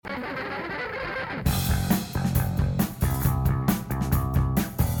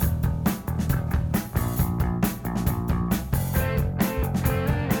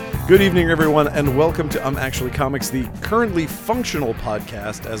Good evening, everyone, and welcome to Actually Comics, the currently functional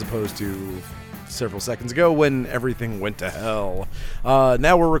podcast, as opposed to several seconds ago when everything went to hell.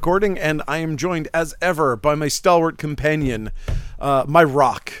 Now we're recording, and I am joined, as ever, by my stalwart companion, my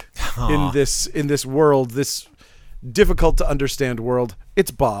rock in this world, this difficult-to-understand world.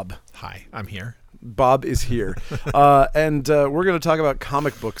 It's Bob. Hi, I'm here. Bob is here. And we're going to talk about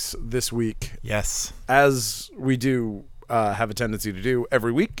comic books this week. Yes. As we do have a tendency to do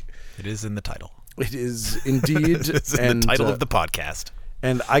every week. It is in the title. It is indeed. It's in the title of the podcast.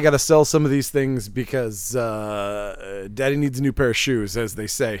 And I got to sell some of these things because Daddy needs a new pair of shoes, as they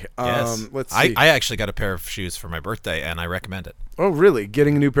say. Yes. Let's see. I actually got a pair of shoes for my birthday, and I recommend it. Oh, really?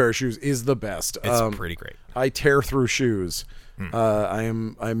 Getting a new pair of shoes is the best. It's pretty great. I tear through shoes.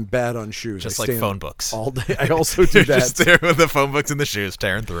 I'm bad on shoes. Just I like stand phone books. all day. I also do You're that. just there with the phone books and the shoes,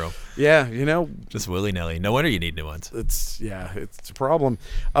 tearing through them. Yeah, you know. Just willy-nilly. No wonder you need new ones. It's a problem.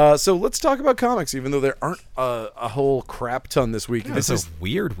 So let's talk about comics, even though there aren't a whole crap ton this week. Yeah, this is is a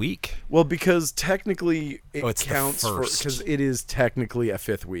weird week. well because technically it it's counts the for first. because it is technically a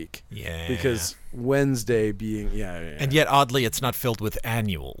fifth week. Yeah. Because Wednesday being And yet, oddly, it's not filled with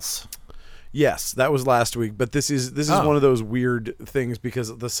annuals. yes, that was last week, but this is one of those weird things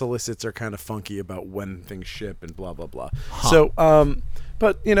because the solicits are kind of funky about when things ship and blah blah blah. So,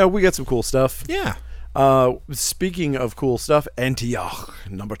 but you know, we got some cool stuff. Yeah. Speaking of cool stuff, Antioch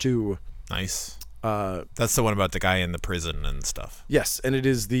 #2. Nice. That's the one about the guy in the prison and stuff. Yes, and it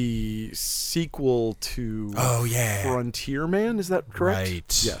is the sequel to Frontier Man, is that correct?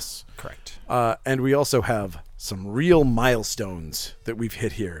 Right. Yes. Correct. And we also have some real milestones that we've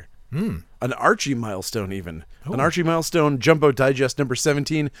hit here. An Archie milestone, even. Ooh. An Archie milestone, Jumbo Digest number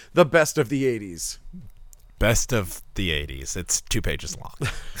 17, the best of the 80s. Best of the 80s. It's 2 pages long.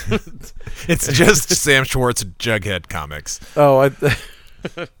 It's just Sam Schwartz Jughead comics. Oh,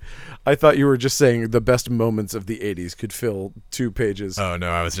 I thought you were just saying the best moments of the 80s could fill 2 pages. Oh, no,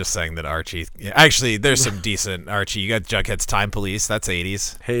 I was just saying that Archie... Yeah, actually, there's some decent Archie. You got Jughead's Time Police. That's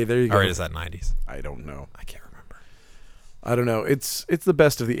 80s. Hey, there you go. Or is that 90s? I don't know. I can't remember. I don't know. It's the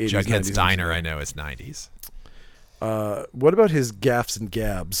best of the 80s. Jughead's 90s. Diner, I know, is 90s. What about his gaffs and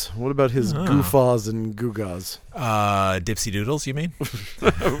gabs? What about his goofaws and googas? Dipsy Doodles, you mean?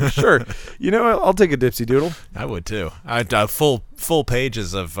 Sure. You know, I'll take a Dipsy Doodle. I would, too. Full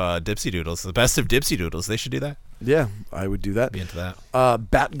pages of Dipsy Doodles. The best of Dipsy Doodles. They should do that. Yeah, I would do that. Be into that.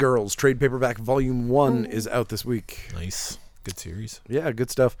 Batgirls trade paperback volume 1 is out this week. Nice. Good series. Yeah,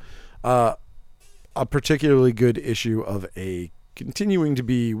 good stuff. A particularly good issue of a continuing to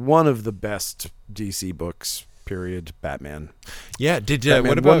be one of the best DC books, period, Batman. Yeah, Batman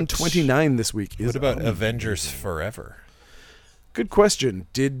what about 129 this week? What about Avengers Forever? Good question.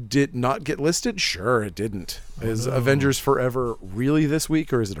 Did it not get listed? Sure, it didn't. Is Avengers Forever really this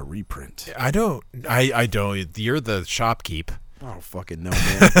week, or is it a reprint? I don't. You're the shopkeep. Oh, fucking no,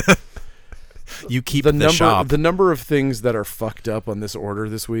 man. You keep the shop. The number of things that are fucked up on this order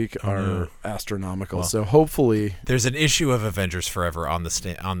this week are astronomical. Well, so hopefully, there's an issue of Avengers Forever on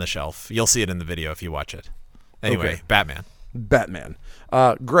the shelf. You'll see it in the video if you watch it. Anyway, okay. Batman.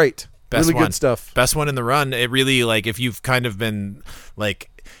 Great. Best really one. Good stuff. Best one in the run. It really, like, if you've kind of been like,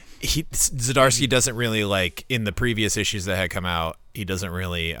 Zdarsky doesn't really, like, in the previous issues that had come out, he doesn't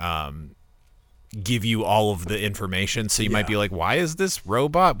really give you all of the information, so you might be like, why is this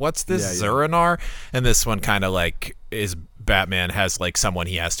robot, what's this Zuranar? And this one kind of like is Batman has like someone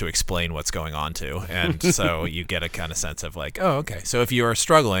he has to explain what's going on to, and so you get a kind of sense of like, oh, okay, so if you are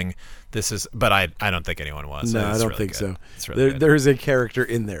struggling, this is, but I don't think anyone was. No, I don't really think good. so. It's really good. There's a character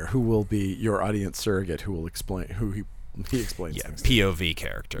in there who will be your audience surrogate who will explain who he explains things. POV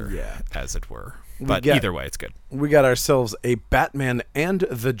character, as it were. But either way, it's good. We got ourselves a Batman and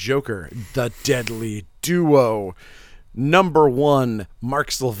the Joker, the Deadly Duo. #1, Mark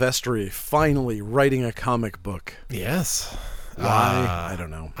Silvestri finally writing a comic book. Yes. Why? I don't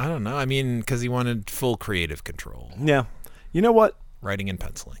know. I mean, because he wanted full creative control. Yeah. You know what? Writing and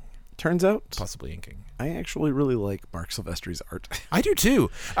penciling. Turns out, Possibly inking. I actually really like Mark Silvestri's art. I do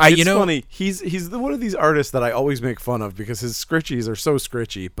too. It's funny. He's one of these artists that I always make fun of because his scritchies are so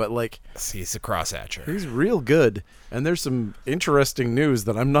scritchy, but like he's a crosshatcher. He's real good, and there's some interesting news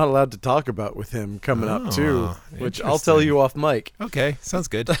that I'm not allowed to talk about with him coming up too, which I'll tell you off mic. Okay, sounds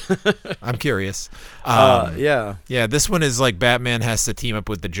good. I'm curious. Yeah. This one is like Batman has to team up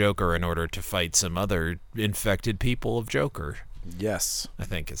with the Joker in order to fight some other infected people of Joker. Yes. I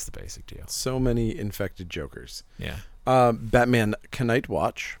think it's the basic deal. So many infected Jokers. Yeah. Batman Knight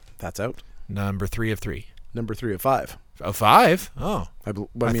Watch. That's out. Number 3 of 3. Number 3 of 5. Oh, 5? Oh. I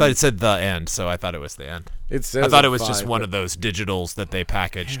I thought it said the end, so I thought it was the end. It says I thought it of was just 5, one but of those digitals that they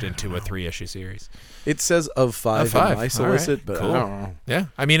packaged into a 3-issue series. It says of 5 Of 5. in my solicit, but Cool. I don't know. Yeah.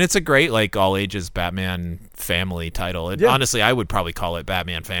 I mean, it's a great, like, all-ages Batman family title. Yeah. Honestly, I would probably call it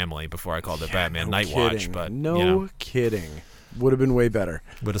Batman Family before I called it Batman No Nightwatch, kidding. but, no you know, kidding. Would have been way better.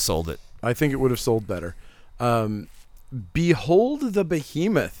 would have sold it. I think it would have sold better. Behold the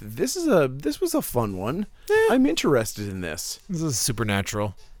Behemoth. This was a fun one. I'm interested in this. This is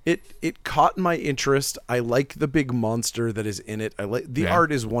Supernatural. It caught my interest. I like the big monster that is in it. I like the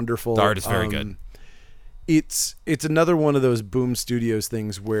art is wonderful. The art is very good. It's another one of those Boom Studios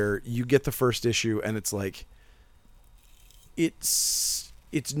things where you get the first issue and it's like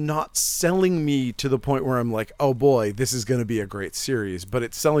it's not selling me to the point where I'm like, oh boy, this is going to be a great series, but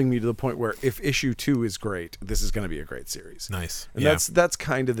it's selling me to the point where if issue 2 is great, this is going to be a great series. Nice. And that's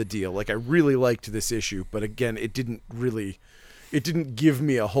kind of the deal. Like, I really liked this issue, but again, it didn't give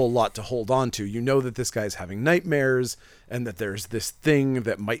me a whole lot to hold on to. You know that this guy's having nightmares and that there's this thing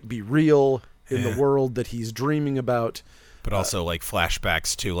that might be real in the world that he's dreaming about. But also, like,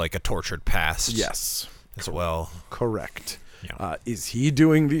 flashbacks to, like, a tortured past. Yes. As well. Correct. Yeah. Is he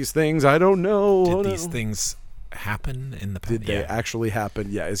doing these things? I don't know. Did these things happen in the past? Did they actually happen?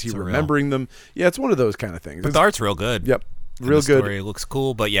 Yeah. Is he It's remembering them? Yeah, it's one of those kind of things. But the art's real good. Yep. And Real the good. story looks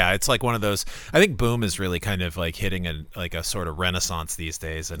cool, but yeah, it's like one of those. I think Boom is really kind of like hitting a sort of renaissance these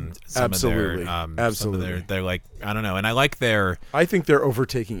days, and some Absolutely. of their, Absolutely. they're like, I don't know, and I like their. I think they're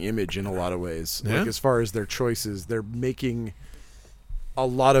overtaking Image in a lot of ways. Yeah? Like, as far as their choices, they're making a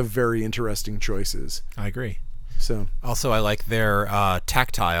lot of very interesting choices. I agree. So Also, I like their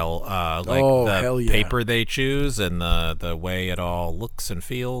tactile, like Oh, the hell yeah. paper they choose and the way it all looks and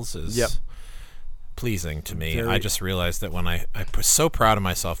feels is Yep. pleasing to me. Very- I just realized that when I was so proud of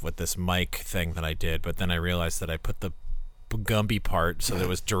myself with this mic thing that I did, but then I realized that I put the Gumby part so that it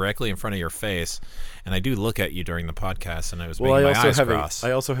was directly in front of your face, and I do look at you during the podcast, and I was Well, I making my also eyes have cross.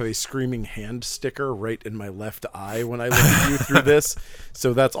 I also have a screaming hand sticker right in my left eye when I look at you through this,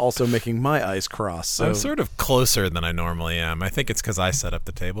 so that's also making my eyes cross. So I'm sort of closer than I normally am. I think it's because I set up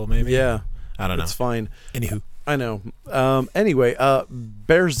the table, maybe. yeah, I don't know. it's fine. Anywho. I know. Anyway,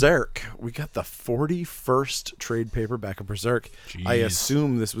 Berserk. We got the 41st trade paperback of Berserk. I Jeez.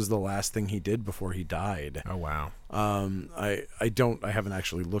 assume this was the last thing he did before he died. Oh, wow. I haven't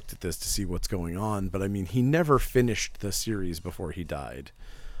actually looked at this to see what's going on, but I mean, he never finished the series before he died.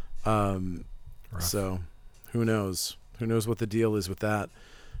 So who knows? Who knows what the deal is with that?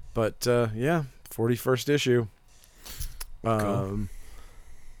 But yeah, 41st issue. Cool.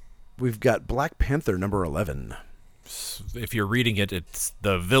 We've got Black Panther number 11. If you're reading it, it's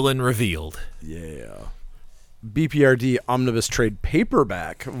the villain revealed. Yeah. BPRD Omnibus Trade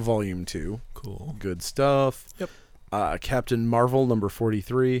Paperback Volume 2. Cool. Good stuff. Yep. Captain Marvel number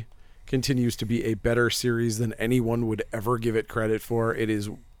 43 continues to be a better series than anyone would ever give it credit for. It is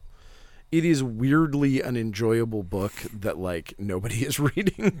weirdly an enjoyable book that like nobody is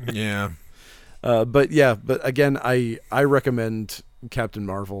reading. Yeah. But again, I recommend Captain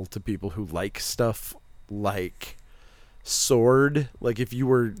Marvel to people who like stuff like Sword. Like if you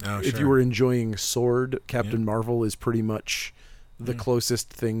were enjoying Sword, Captain Marvel is pretty much the closest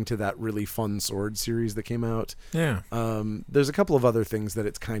thing to that really fun Sword series that came out. Yeah. There's a couple of other things that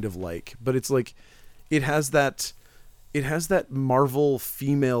it's kind of like, but it's like it has that Marvel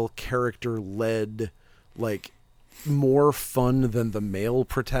female character led like more fun than the male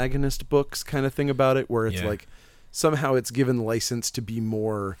protagonist books kind of thing about it, where it's like somehow it's given license to be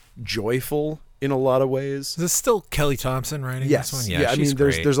more joyful in a lot of ways. Is this still Kelly Thompson writing Yes. this one? Yeah, I she's mean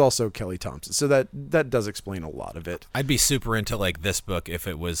great. there's also Kelly Thompson. So that does explain a lot of it. I'd be super into like this book if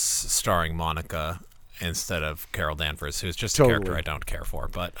it was starring Monica instead of Carol Danvers, who's just a character I don't care for.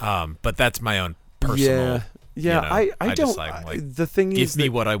 But that's my own personal. Yeah, I don't. just like, the thing give is, me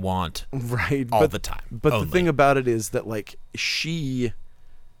what I want, right, all the time. But only. the thing about it is that like Kelly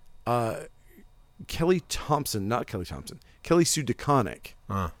Sue DeConnick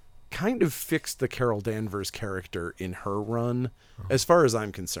kind of fixed the Carol Danvers character in her run, as far as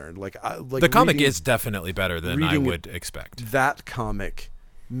I'm concerned. Like the comic is definitely better than I would expect. That comic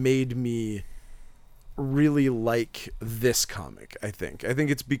made me really like this comic. I think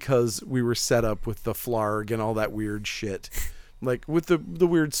it's because we were set up with the Flarg and all that weird shit, like with the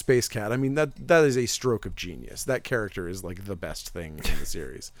weird space cat. I mean that is a stroke of genius. That character is like the best thing in the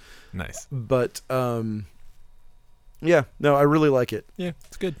series. Nice. But yeah, no, I really like it. Yeah,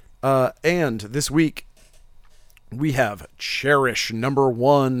 it's good. And this week we have Cherish number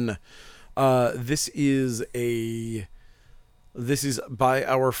 1. This is by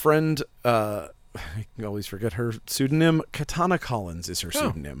our friend I always forget her pseudonym. Katana Collins is her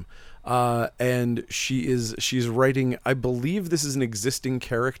pseudonym. And she's writing, I believe this is an existing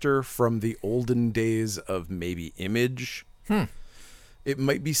character from the olden days of maybe Image. It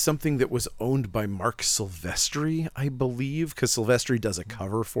might be something that was owned by Mark Silvestri, I believe, because Silvestri does a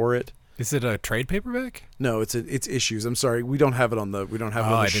cover for it. Is it a trade paperback? No, it's issues. I'm sorry, we don't have it on the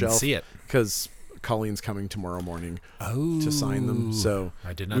I shelf. didn't see it because Colleen's coming tomorrow morning to sign them. So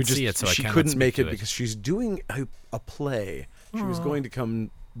I did not see it, so she I cannot couldn't speak make to it because she's doing a play. She was going to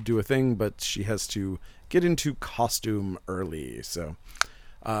come do a thing, but she has to get into costume early. So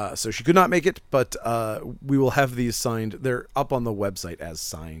she could not make it, but we will have these signed. They're up on the website as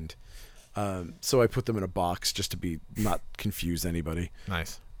signed. So I put them in a box just to not confuse anybody.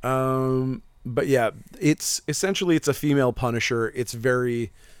 Nice. But yeah, it's essentially a female Punisher. It's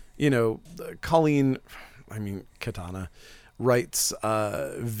very, Colleen, Katana writes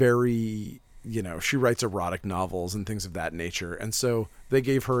very, she writes erotic novels and things of that nature. And so they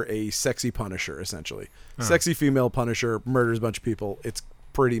gave her a sexy Punisher, essentially. Sexy female Punisher, murders a bunch of people. It's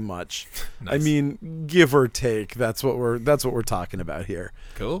pretty much, Nice. give or take. That's what we're talking about here.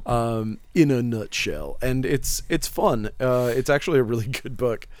 Cool. In a nutshell. And it's fun. It's actually a really good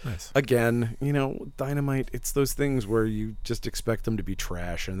book. Nice. Again, Dynamite, it's those things where you just expect them to be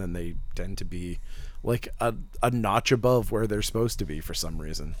trash and then they tend to be like a notch above where they're supposed to be for some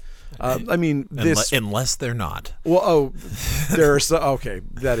reason. Unless they're not. Well, there are okay,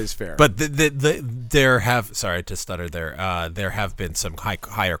 that is fair. But there have, sorry to stutter there have been some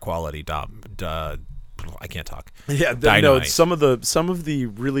higher quality I can't talk. Yeah, Dynamite. some of the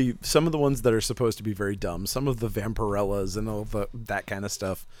ones that are supposed to be very dumb, some of the Vampirellas and all that kind of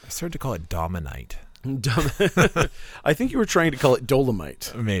stuff. I started to call it Dominite. I think you were trying to call it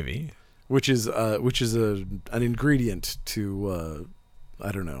Dolomite, Maybe. which is an ingredient to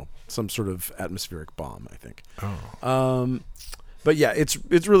I don't know, some sort of atmospheric bomb, I think. Oh. But yeah,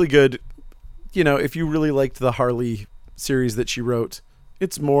 it's really good. If you really liked the Harley series that she wrote,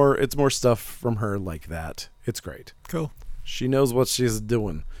 it's more stuff from her like that. It's great. Cool. She knows what she's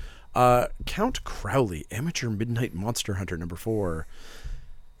doing. Count Crowley, Amateur Midnight Monster Hunter #4.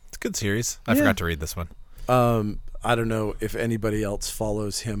 It's a good series. I forgot to read this one. I don't know if anybody else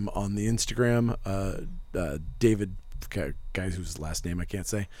follows him on the Instagram. David, guy whose last name I can't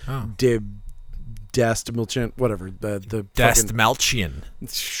say. Oh. Dave Dastmalchian, whatever. The Dastmalchian.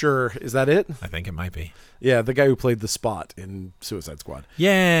 Sure, is that it? I think it might be. Yeah, the guy who played the Spot in Suicide Squad.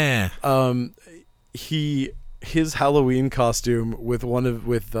 Yeah. His Halloween costume with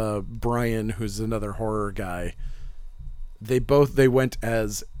Brian, who's another horror guy. They went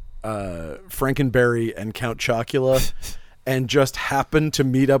as Frankenberry and Count Chocula. And just happened to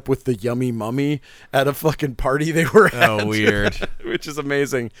meet up with the Yummy Mummy at a fucking party they were at. Oh, weird. Which is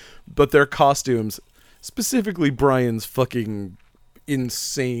amazing. But their costumes, specifically Brian's fucking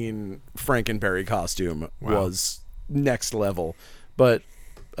insane Frankenberry costume, was next level. But,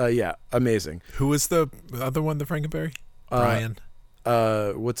 yeah, amazing. Who was the other one, the Frankenberry? Brian.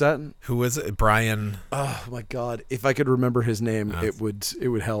 What's that? Who was it? Brian. Oh my God! If I could remember his name, it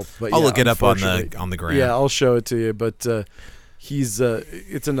would help. But I'll yeah, look it up on the gram. Yeah, I'll show it to you. But he's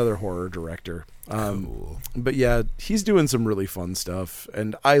it's another horror director. Cool. But yeah, he's doing some really fun stuff,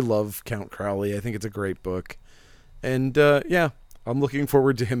 and I love Count Crowley. I think it's a great book, and yeah, I'm looking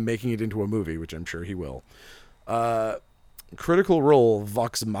forward to him making it into a movie, which I'm sure he will. Critical Role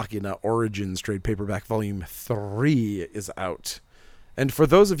Vox Machina Origins trade paperback volume 3 is out. And for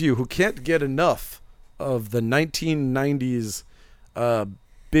those of you who can't get enough of the 1990s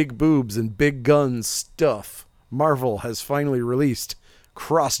big boobs and big guns stuff, Marvel has finally released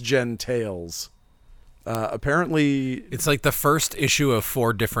Cross-Gen Tales. Apparently... It's like the first issue of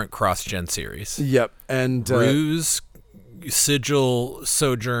 4 different cross-gen series. Yep. And Ruse, Sigil,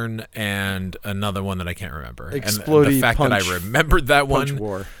 Sojourn, and another one that I can't remember. Explodey and the fact Punch, that I remembered that Punch one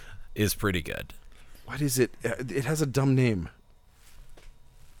War. is pretty good. What is it? It has a dumb name.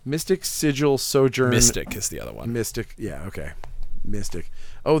 Mystic, Sigil, Sojourn. Mystic is the other one. Mystic. Yeah, okay. Mystic.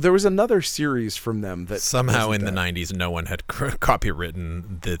 Oh, there was another series from them that somehow in the 90s no one had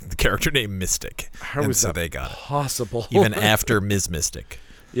copywritten the character name Mystic. How was that they got possible? It. Even after Ms. Mystic.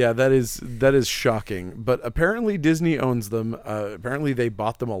 Yeah, that is shocking. But apparently Disney owns them. Apparently they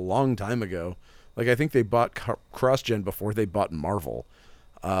bought them a long time ago. Like I think they bought CrossGen before they bought Marvel.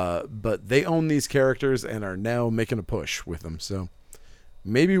 But they own these characters and are now making a push with them. So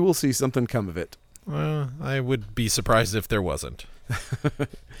maybe we'll see something come of it. Well, I would be surprised if there wasn't.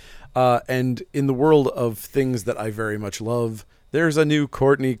 And in the world of things that I very much love, there's a new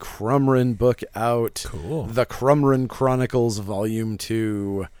Courtney Crumrin book out. Cool. The Crumrin Chronicles Volume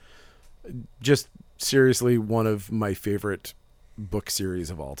 2. Just seriously one of my favorite book series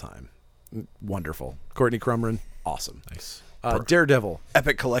of all time. Wonderful. Courtney Crumrin, awesome. Nice. Daredevil,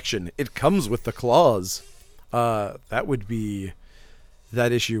 Epic Collection. It comes with the claws. That would be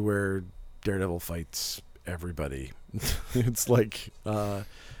that issue where Daredevil fights everybody. It's like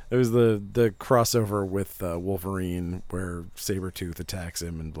it was the crossover with Wolverine where Sabretooth attacks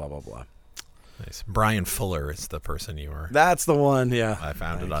him and blah blah blah. Nice. Brian Fuller is the person you were. That's the one. Yeah, I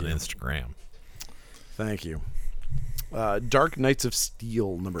found it on Instagram. Thank you. Dark Knights of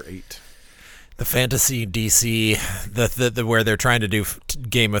Steel #8. The fantasy DC, the where they're trying to do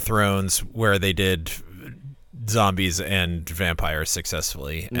Game of Thrones, where they did zombies and vampires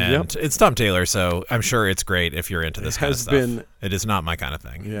successfully, and it's Tom Taylor, so I'm sure it's great if you're into this kind of stuff. It is not my kind of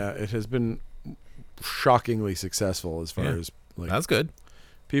thing. Yeah, it has been shockingly successful as far as like that's good.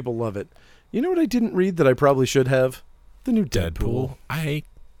 People love it. You know what I didn't read that I probably should have? The new Deadpool. I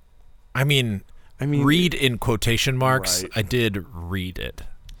mean, read in quotation marks. Right. I did read it.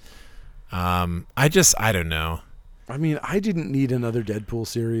 I don't know. I mean, I didn't need another Deadpool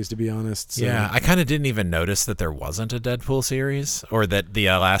series, to be honest. So. Yeah, I kind of didn't even notice that there wasn't a Deadpool series, or that the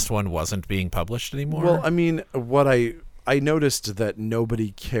last one wasn't being published anymore. Well, I mean, what I noticed that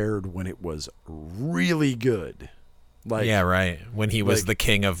nobody cared when it was really good. Like, yeah, right. When he was the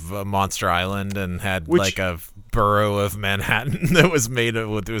king of Monster Island and had like a borough of Manhattan that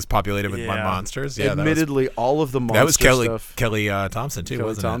was populated with monsters. Yeah, admittedly, all of the monster stuff. Kelly Thompson too.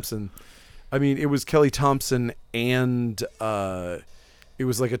 Kelly Thompson. I mean, it was Kelly Thompson and it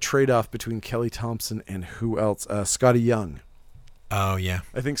was like a trade-off between Kelly Thompson and who else? Scotty Young. Oh, yeah.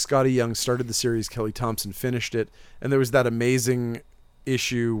 I think Scotty Young started the series. Kelly Thompson finished it. And there was that amazing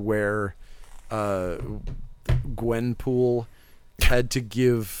issue where Gwenpool had to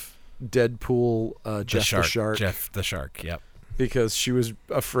give Deadpool Jeff the Shark. Jeff the Shark, yep. Because she was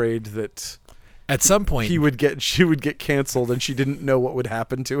afraid that at some point she would get canceled and she didn't know what would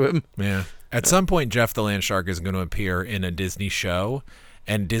happen to him. Yeah. At some point, Jeff the Land Shark is going to appear in a Disney show,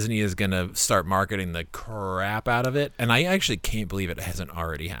 and Disney is going to start marketing the crap out of it. And I actually can't believe it hasn't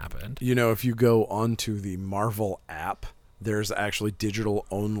already happened. You know, if you go onto the Marvel app, there's actually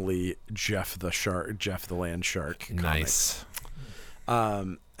digital-only Jeff the Land Shark comics. Nice.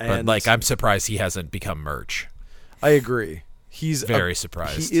 And but, I'm surprised he hasn't become merch. I agree. He's very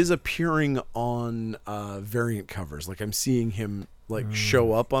surprised. He is appearing on variant covers. Like, I'm seeing him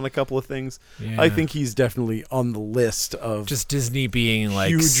show up on a couple of things. Yeah. I think he's definitely on the list of just Disney being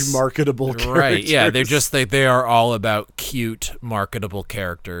huge marketable characters. Right? Yeah, they're just they are all about cute marketable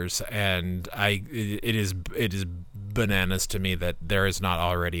characters, and it is bananas to me that there is not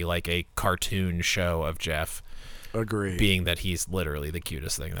already like a cartoon show of Jeff. Agree. Being that he's literally the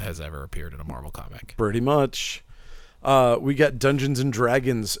cutest thing that has ever appeared in a Marvel comic. Pretty much. We got Dungeons and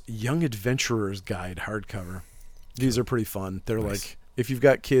Dragons Young Adventurer's Guide hardcover. These are pretty fun. They're nice. Like, if you've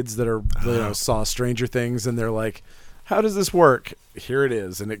got kids that are saw Stranger Things and they're like, how does this work? Here it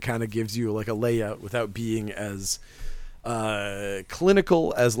is. And it kind of gives you like a layout without being as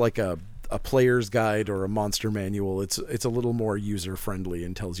clinical as like a player's guide or a monster manual. It's a little more user friendly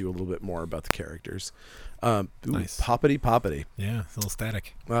and tells you a little bit more about the characters. Nice. Poppity. Yeah, it's a little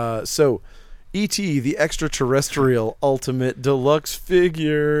static. So E.T. the Extraterrestrial Ultimate Deluxe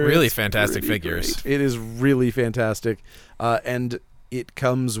figure. Really fantastic figures. Great. It is really fantastic. And it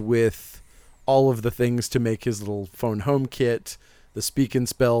comes with all of the things to make his little phone home kit, the speak and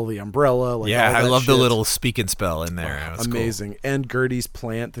spell, the umbrella. I love the little speak and spell in there. Amazing. Cool. And Gertie's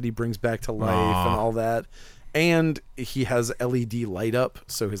plant that he brings back to life and all that. And he has LED light up,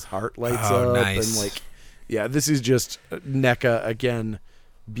 so his heart lights up. Nice. And this is just NECA again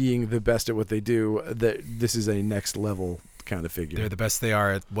being the best at what they do. This is a next level kind of figure. They're the best they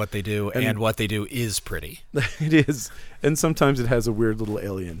are at what they do, and what they do is pretty. It is. And sometimes it has a weird little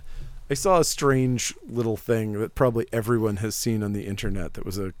alien. I saw a strange little thing that probably everyone has seen on the internet that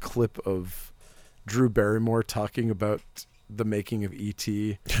was a clip of Drew Barrymore talking about the making of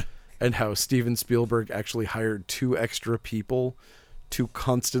E.T. and how Steven Spielberg actually hired 2 extra people to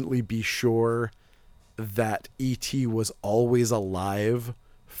constantly be sure that E.T. was always alive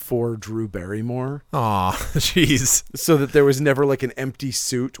for Drew Barrymore. Aw, jeez. So that there was never like an empty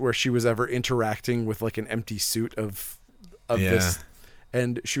suit where she was ever interacting with like an empty suit of this.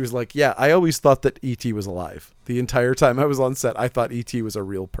 And she was like, yeah, I always thought that E.T. was alive. The entire time I was on set, I thought E.T. was a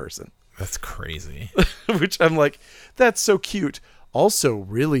real person. That's crazy. Which I'm like, that's so cute. Also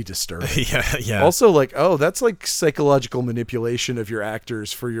really disturbing. Yeah. Also like, that's like psychological manipulation of your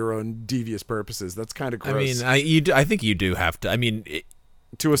actors for your own devious purposes. That's kind of gross. I mean, I think you do have to. I mean,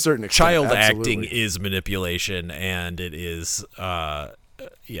 to a certain extent, child absolutely. acting is manipulation, and it is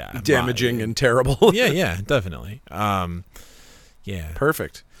damaging and terrible. Yeah, definitely. Yeah.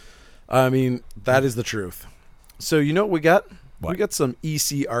 Perfect. I mean, that is the truth. So you know what we got? What? We got some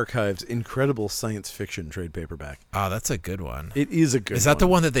EC Archives incredible science fiction trade paperback. Oh, that's a good one. It is a good one. Is that the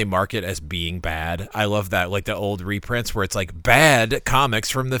one that they market as being bad? I love that, like the old reprints where it's like bad comics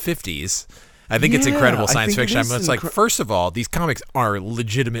from the 50s. I think it's incredible science fiction. It's like, first of all, these comics are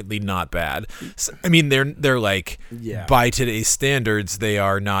legitimately not bad. I mean, they're like, by today's standards, they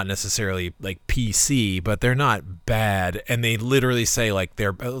are not necessarily like PC, but they're not bad. And they literally say like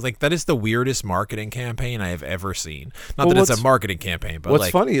they're like, that is the weirdest marketing campaign I have ever seen. Not that it's a marketing campaign, but what's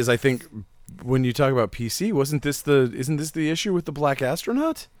funny is I think when you talk about PC, isn't this the issue with the Black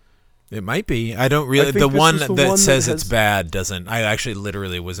Astronaut? It might be. I don't really. The one that says it's bad doesn't. I actually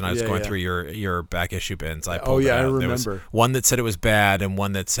literally was when I was going through your back issue bins. I pulled it out. I remember. There was one that said it was bad and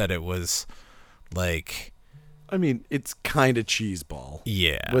one that said it was like. I mean, it's kind of cheeseball.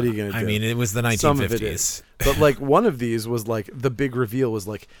 Yeah. What are you gonna do? I mean, it was the 1950s. Some of it is. But like one of these was like the big reveal was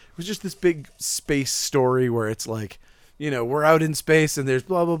like it was just this big space story where it's like, you know, we're out in space and there's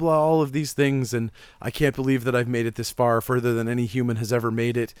blah, blah, blah, all of these things. And I can't believe that I've made it this far, further than any human has ever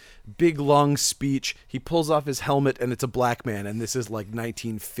made it. Big, long speech. He pulls off his helmet and it's a black man. And this is like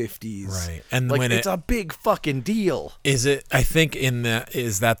 1950s. Right. And like, when it's a big fucking deal. Is it, I think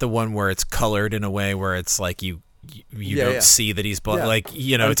is that the one where it's colored in a way where it's like you don't see that he's black. Yeah. Like,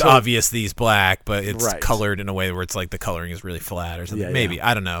 you know, it's obvious that he's black, but it's colored in a way where it's like the coloring is really flat or something. Maybe.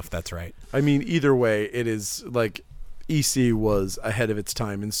 I don't know if that's right. I mean, either way, it is like... EC was ahead of its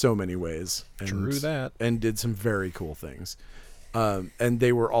time in so many ways. True that. And did some very cool things. And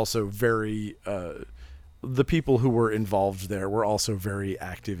they were also very... the people who were involved there were also very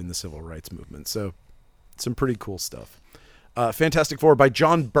active in the civil rights movement. So some pretty cool stuff. Fantastic Four by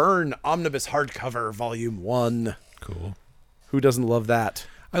John Byrne, Omnibus Hardcover, Volume 1. Cool. Who doesn't love that?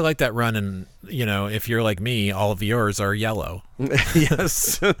 I like that run, and, you know, if you're like me, all of yours are yellow.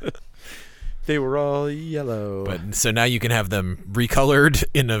 Yes. They were all yellow. But so now you can have them recolored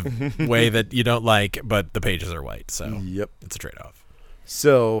in a way that you don't like, but the pages are white. So it's a trade-off.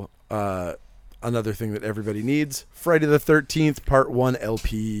 So another thing that everybody needs, Friday the 13th, Part 1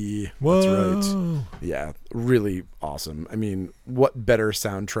 LP. Whoa. That's right. Yeah, really awesome. I mean, what better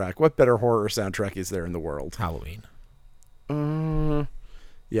soundtrack, what better horror soundtrack is there in the world? Halloween. The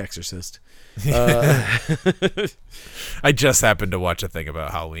Exorcist. I just happened to watch a thing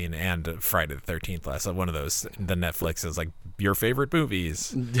about Halloween and Friday the 13th last night. One of those, the Netflix is like your favorite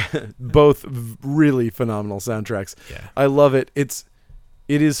movies. Both really phenomenal soundtracks. Yeah. I love it. It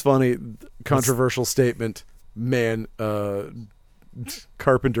is funny. Controversial statement. Man,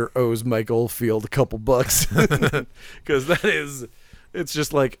 Carpenter owes Mike Oldfield a couple bucks because it's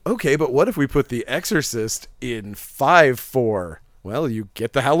just like, okay, but what if we put The Exorcist in 5/4? Well, you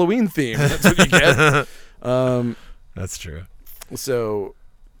get the Halloween theme. That's what you get. That's true. So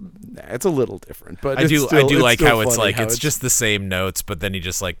it's a little different, but I do like how it's like it's just the same notes, but then he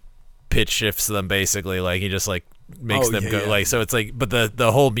just like pitch shifts them basically. Like he just like makes them go like so. It's like, but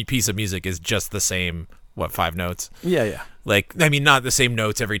the whole piece of music is just the same. What, 5 notes? Yeah. Like, I mean, not the same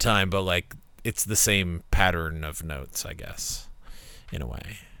notes every time, but like it's the same pattern of notes, I guess, in a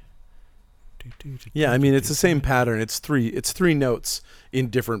way. Yeah, I mean it's the same pattern. It's three notes in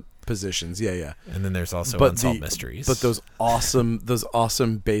different positions. Yeah. And then there's also Unsolved Mysteries. But those awesome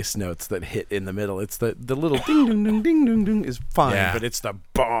bass notes that hit in the middle. It's the little ding ding ding ding ding ding is fine, but it's the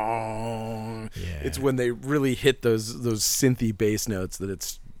bong. Yeah. It's when they really hit those synthy bass notes that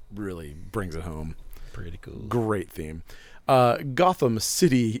it's really brings it home. Pretty cool. Great theme. Gotham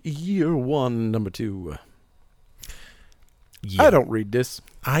City Year 1 number 2. Yeah. I don't read this.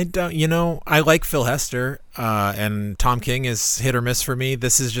 I don't, I like Phil Hester, and Tom King is hit or miss for me.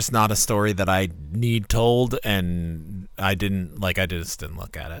 This is just not a story that I need told, and I just didn't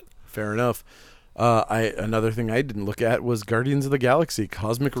look at it. Fair enough. Another thing I didn't look at was Guardians of the Galaxy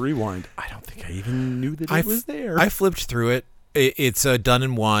Cosmic Rewind. I don't think I even knew that it was there. I flipped through it. It's done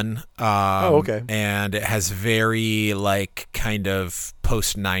in one. Okay. And it has very like kind of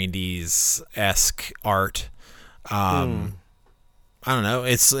post-90s-esque art. I don't know.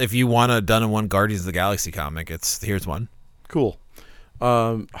 It's if you want a done in one Guardians of the Galaxy comic, here's one. Cool.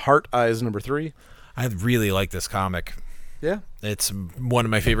 Heart Eyes number 3. I really like this comic. Yeah. It's one of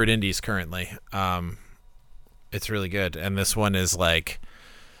my favorite indies currently. It's really good. And this one is like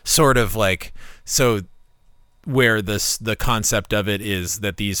sort of like so where the concept of it is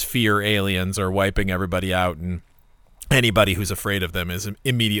that these fear aliens are wiping everybody out and anybody who's afraid of them is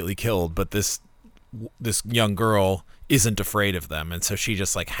immediately killed, but this young girl isn't afraid of them, and so she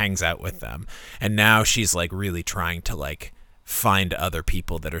just like hangs out with them, and now she's like really trying to like find other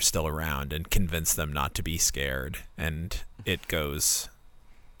people that are still around and convince them not to be scared, and it goes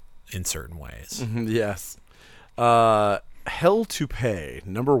in certain ways. Yes. Hell to Pay,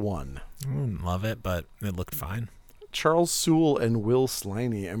 number 1. I wouldn't love it, but it looked fine. Charles Soule and Will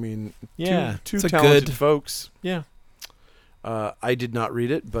Sliney. I mean, Yeah, two it's a talented good- folks. Yeah. I did not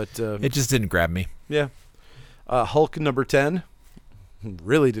read it, but It just didn't grab me. yeah. Hulk number 10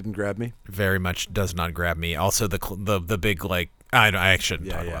 really didn't grab me. Very much does not grab me. Also, the big, like, I shouldn't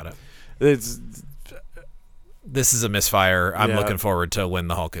talk about it. It's This is a misfire. I'm Yeah. looking forward to when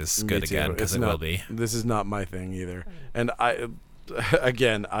the Hulk is me good too. again, because It's it will not- be. This is not my thing either. And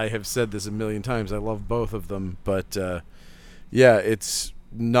again, I have said this a million times. I love both of them, but yeah, it's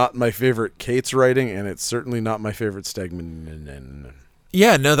not my favorite Kate's writing, and it's certainly not my favorite Stegman.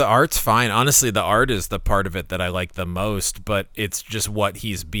 Yeah, no, the art's fine. Honestly, the art is the part of it that I like the most, but it's just what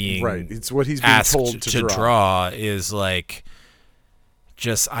he's being Right, it's what he's being asked told to draw is like,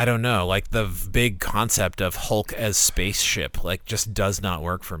 just, I don't know, like the big concept of Hulk as spaceship, like, just does not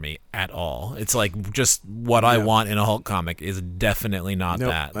work for me at all. It's like, just what I want in a Hulk comic is definitely not Nope,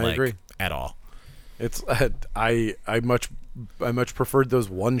 that. I like, agree. At all. It's I much preferred those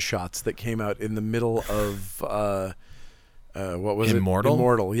one shots that came out in the middle of what was Immortal? it?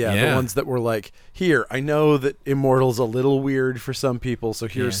 Immortal, yeah, Yeah. the ones that were like, here, I know that Immortal's a little weird for some people, so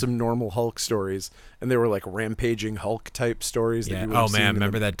here's Yeah. some normal Hulk stories, and they were like rampaging Hulk type stories. That Yeah. you would have Oh seen man, in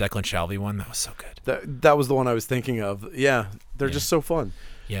remember that Declan Shalvey one? That was so good. that was the one I was thinking of. Yeah, they're just so fun.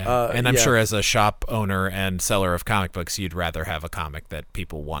 Yeah. And I'm yeah. sure as a shop owner and seller of comic books, you'd rather have a comic that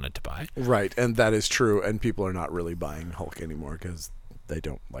people wanted to buy. Right, and that is true, and people are not really buying Hulk anymore because they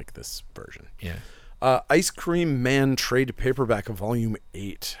don't like this version. Yeah. Ice Cream Man trade paperback of Volume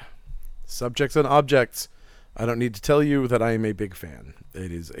 8. Subjects and Objects. I don't need to tell you that I am a big fan.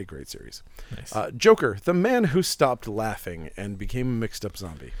 It is a great series. Nice. Joker, the man who stopped laughing and became a mixed-up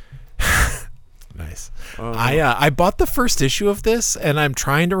zombie. Nice. I bought the first issue of this, and I'm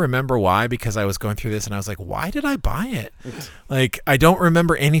trying to remember why, because I was going through this and I was like, why did I buy it? Like, I don't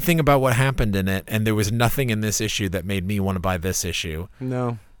remember anything about what happened in it, and there was nothing in this issue that made me want to buy this issue.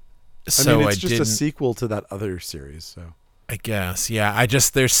 No. So I mean, I it's just didn't. a sequel to that other series, so. I guess, yeah.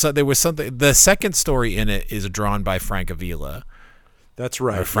 There was something. The second story in it is drawn by Frank Avila, That's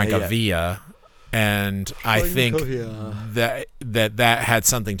right. or Frank yeah, yeah. Avila, and I think Avila. that had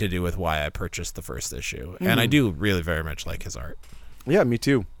something to do with why I purchased the first issue, and I do really very much like his art. Yeah, me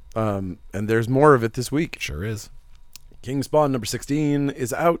too. And there's more of it this week. Sure is. King Spawn number 16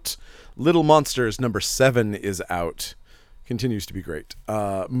 is out. Little Monsters number 7 is out. Continues to be great.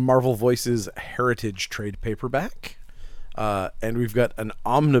 Marvel Voices Heritage trade paperback. And we've got an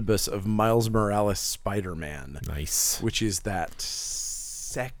omnibus of Miles Morales Spider-Man, Nice. which is that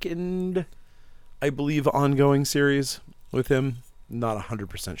second, I believe, ongoing series with him. Not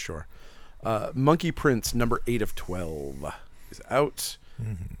 100% sure. Monkey Prince number 8 of 12 is out.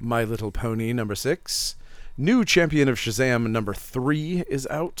 My Little Pony number 6. New Champion of Shazam number 3 is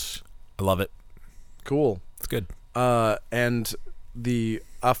out. I love it. Cool. It's good. And the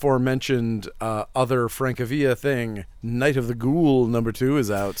aforementioned other Frank Avila thing, Night of the Ghoul number 2 is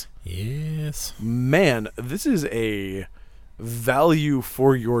out. Yes. Man, this is a value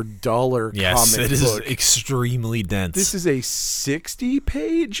for your dollar Yes, comic it is book. extremely dense. This is a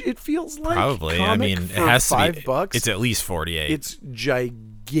 60-page, it feels like. Probably. I comic mean, it for has to be. $5. It's at least 48. It's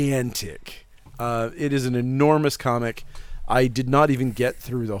gigantic. It is an enormous comic. I did not even get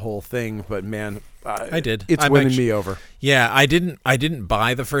through the whole thing, but man, I did. It's I'm winning actu- me over. Yeah, I didn't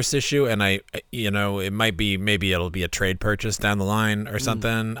buy the first issue, and it might be, maybe it'll be a trade purchase down the line or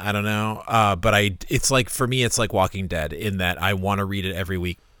something. I don't know. But it's like, for me, it's like Walking Dead in that I want to read it every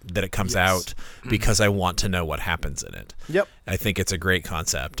week that it comes out because I want to know what happens in it. Yep. I think it's a great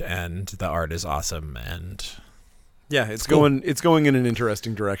concept, and the art is awesome, and Yeah, it's cool. going in an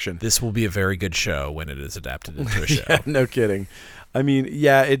interesting direction. this will be a very good show when it is adapted into a show. Yeah, no kidding. I mean,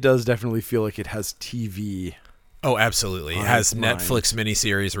 yeah, it does definitely feel like it has TV. Oh, absolutely. It On has its mind. Netflix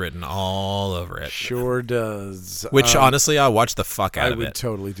miniseries written all over it. Sure does. Which, honestly, I'll watch the fuck out I of would it.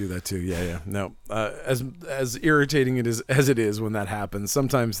 totally do that too. Yeah. No, as irritating as it is when that happens,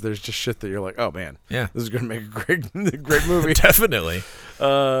 sometimes there's just shit that you're like, oh man, Yeah. this is gonna make a great movie. Definitely.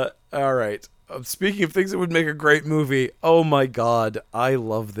 All right. Speaking of things that would make a great movie, oh my god, I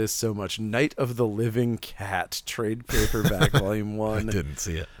love this so much. Night of the Living Cat trade paperback, volume 1. Didn't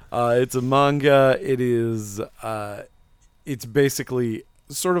see it. It's a manga. It is. It's basically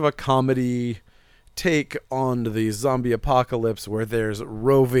sort of a comedy take on the zombie apocalypse, where there's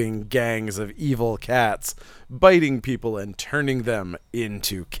roving gangs of evil cats biting people and turning them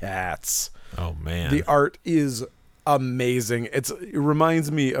into cats. Oh, man. The art is amazing. It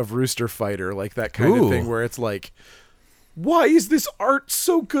reminds me of Rooster Fighter, like that kind of thing where it's like, why is this art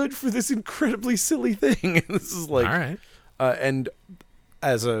so good for this incredibly silly thing? And this is like, all right. And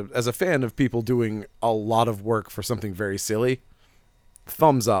as a fan of people doing a lot of work for something very silly,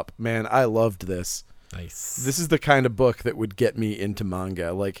 thumbs up, man. I loved this. Nice. This is the kind of book that would get me into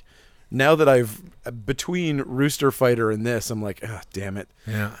manga. Like, now that I've between Rooster Fighter and this, I'm like, oh, damn it.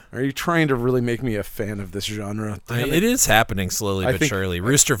 Yeah. Are you trying to really make me a fan of this genre? It is happening slowly but surely.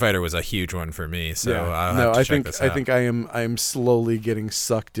 Rooster Fighter was a huge one for me, so I'll have to check this out. I think I am slowly getting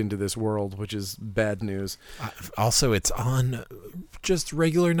sucked into this world, which is bad news. Also, it's on just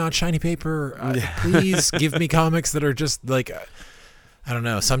regular, not shiny paper. Please give me comics that are just like, I don't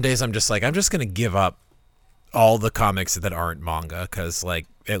know. Some days I'm just like, I'm just gonna give up all the comics that aren't manga, because like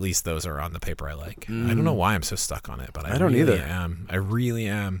at least those are on the paper I like. I don't know why I'm so stuck on it, but I don't really either. I really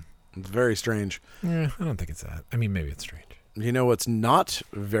am. It's very strange. Yeah, I don't think it's that. I mean, maybe it's strange. You know what's not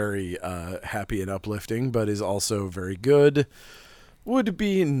very happy and uplifting, but is also very good, would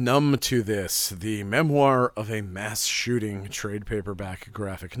be Numb to This, the memoir of a mass shooting trade paperback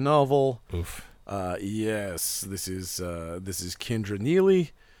graphic novel. Oof. Yes, this is Kendra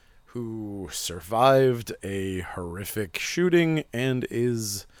Neely, who survived a horrific shooting and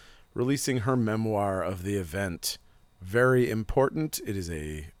is releasing her memoir of the event. Very important. It is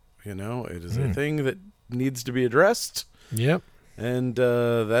a thing that needs to be addressed. Yep. And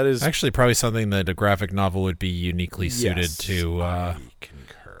that is actually probably something that a graphic novel would be uniquely suited to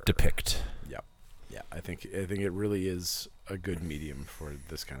depict. Yep. Yeah, I think it really is a good medium for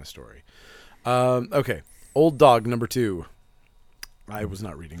this kind of story. Okay. Old Dog number 2. I was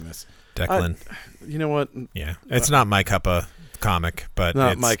not reading this. Declan. You know what? Yeah. It's not my cup of comic, but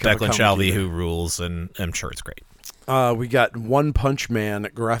it's Declan Shalvey who rules, and I'm sure it's great. We got One Punch Man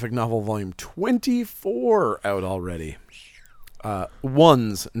graphic novel volume 24 out already.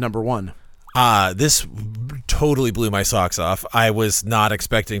 One's number 1. This totally blew my socks off. I was not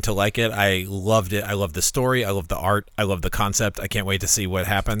expecting to like it. I loved it. I love the story. I love the art. I love the concept. I can't wait to see what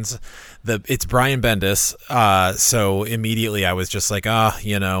happens. It's Brian Bendis. So immediately I was just like,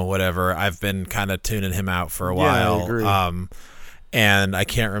 whatever. I've been kind of tuning him out for a while. I agree. And I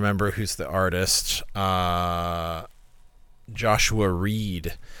can't remember who's the artist. Joshua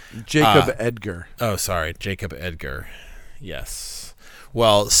Reed. Jacob Edgar. Oh, sorry. Jacob Edgar. Yes.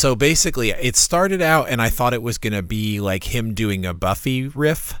 Well, so basically, it started out, and I thought it was going to be like him doing a Buffy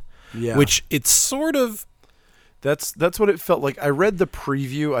riff, which it's sort of. That's what it felt like. I read the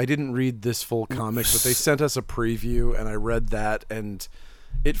preview. I didn't read this full comic, but they sent us a preview, and I read that, and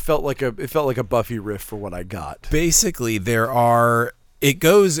it felt like a Buffy riff for what I got. Basically, it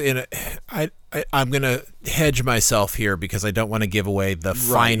goes in. I'm going to hedge myself here because I don't want to give away the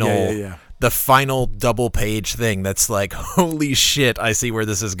final. Yeah. The final double page thing that's like, holy shit, I see where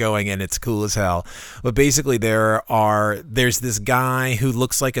this is going, and it's cool as hell. But basically there's this guy who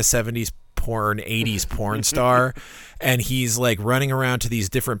looks like a 70s porn, 80s porn star, and he's like running around to these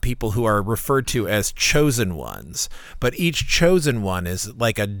different people who are referred to as chosen ones. But each chosen one is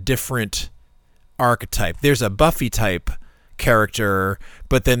like a different archetype. There's a Buffy type character,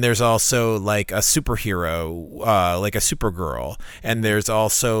 but then there's also like a superhero, like a Supergirl, and there's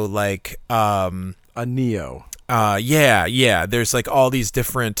also like a Neo. There's like all these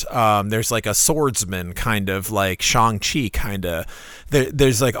different. There's like a swordsman, kind of like Shang-Chi, kind of.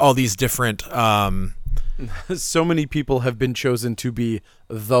 There's like all these different. So many people have been chosen to be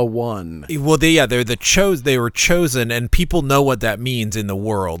the one. Well, they were chosen, and people know what that means in the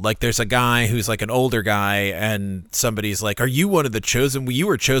world. Like, there's a guy who's like an older guy, and somebody's like, "Are you one of the chosen? You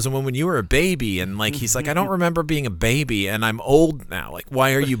were chosen when you were a baby." And like, he's like, "I don't remember being a baby, and I'm old now. Like,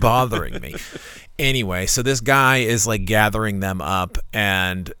 why are you bothering me?" Anyway, so this guy is like gathering them up,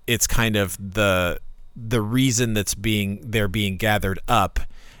 and it's kind of the reason they're being gathered up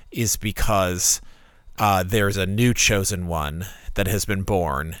is because there's a new chosen one that has been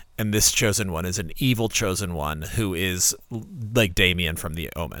born, and this chosen one is an evil chosen one who is like Damien from The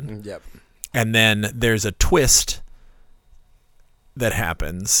Omen. Yep. And then there's a twist that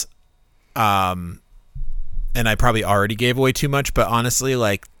happens, and I probably already gave away too much, but honestly,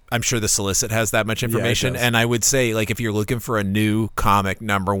 like, I'm sure the solicit has that much information, and I would say, like, if you're looking for a new comic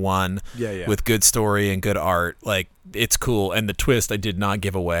number 1 with good story and good art, like, it's cool. And the twist I did not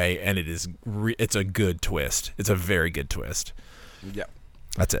give away, and it's a good twist. It's a very good twist. Yeah,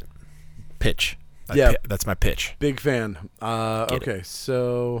 that's it. Pitch. That's my pitch. Big fan. Okay,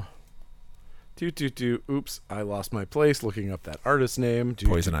 so oops, I lost my place looking up that artist's name.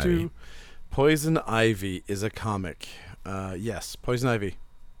 Poison Ivy. Poison Ivy is a comic. Yes, Poison Ivy.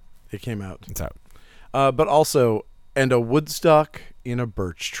 It came out. It's out. But also, and a Woodstock in a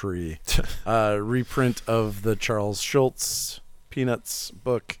birch tree. Reprint of the Charles Schultz Peanuts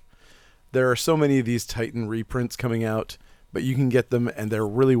book. There are so many of these Titan reprints coming out, but you can get them, and they're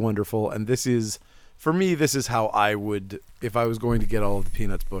really wonderful. And this is, for me, this is how I would, if I was going to get all of the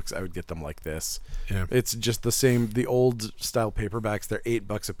Peanuts books, I would get them like this. Yeah. It's just the same, the old style paperbacks. They're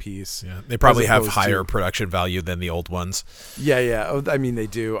 $8 a piece. Yeah, they probably have opposed higher to- production value than the old ones, Yeah. Oh, I mean, they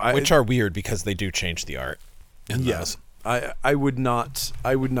do. which are weird because they do change the art. in Yes, those. I would not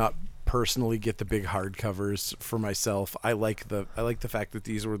personally get the big hardcovers for myself. I like the fact that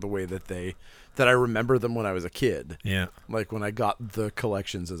these were the way that I remember them when I was a kid. Yeah, Like when I got the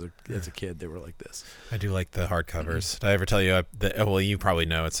collections as a kid, they were like this. I do like the hardcovers. Did I ever tell you well, you probably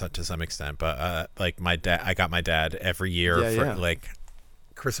know it's to some extent, but like my dad, I got my dad every year for Yeah. like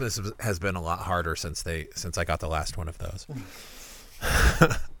Christmas has been a lot harder since I got the last one of those.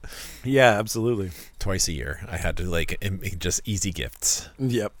 Yeah, absolutely. Twice a year, I had to like just easy gifts.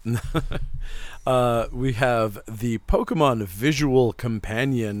 Yep. We have the Pokemon Visual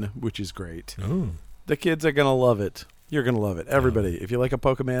Companion, which is great. Ooh, The kids are gonna love it. You're gonna love it. Everybody, if you like a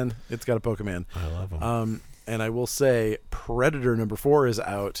Pokemon, it's got a Pokemon. I love them. And I will say, Predator #4 is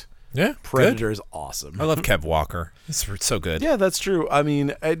out. Yeah, Predator good. is awesome. I love Kev Walker. It's so good. Yeah, that's true. I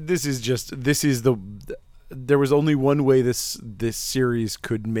mean, there was only one way this series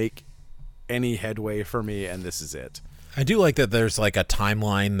could make any headway for me, and this is it. I do like that there's like a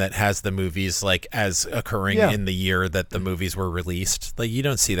timeline that has the movies like as occurring Yeah. in the year that the movies were released. Like you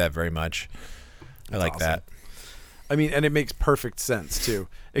don't see that very much. I like awesome. that. I mean, and it makes perfect sense too,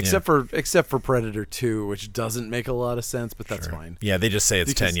 except for Predator 2, which doesn't make a lot of sense, but that's fine. Yeah, they just say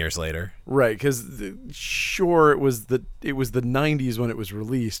it's Because- 10 years later. Right, because sure, it was the 90s when it was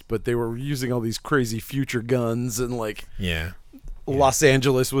released, but they were using all these crazy future guns, and like Yeah. Los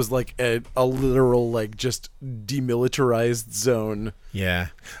Angeles was like a literal like just demilitarized zone. Yeah.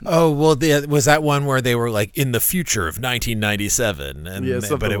 Oh, well, was that one where they were like in the future of 1997? And Yeah,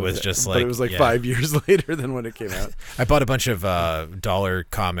 something but it like was that. just But like it was like yeah. 5 years later than when it came out. I bought a bunch of dollar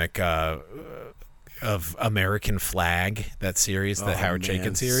comic of American Flag, that series, the Howard Man,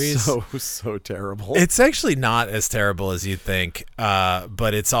 Chaykin series. so terrible. It's actually not as terrible as you think,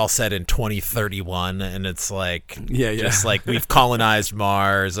 but it's all set in 2031, and it's like, Yeah. just like we've colonized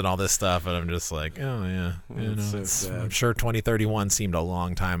Mars and all this stuff, and I'm just like, oh yeah, It's so sad. I'm sure 2031 seemed a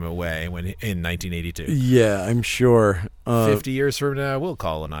long time away when in 1982. Yeah, I'm sure. 50 years from now, we'll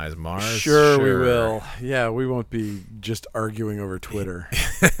colonize Mars. Sure, we will. Yeah, we won't be just arguing over Twitter.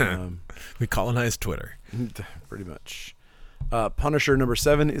 We colonized Twitter. Pretty much. Punisher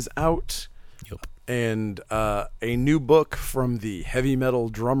 #7 is out. Yep. And a new book from the heavy metal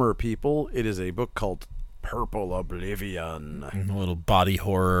drummer people. It is a book called Purple Oblivion. A little body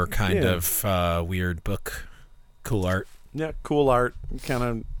horror kind Yeah. of weird book. Cool art. Yeah, cool art. Kind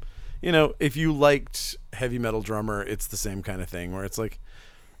of, if you liked heavy metal drummer, it's the same kind of thing where it's like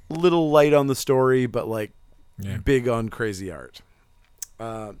little light on the story, but like Yeah. big on crazy art.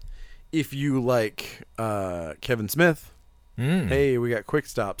 If you like Kevin Smith, hey, we got Quick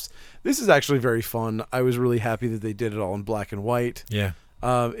Stops. This is actually very fun. I was really happy that they did it all in black and white. Yeah.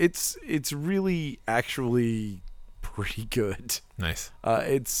 It's really actually pretty good. Nice.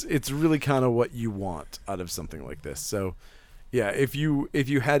 It's really kind of what you want out of something like this. So, yeah, if you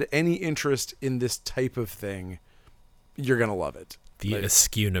had any interest in this type of thing, you're gonna love it. The Like,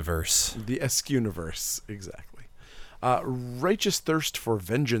 Askew-niverse. the Eskew-niverse, exactly. Righteous Thirst for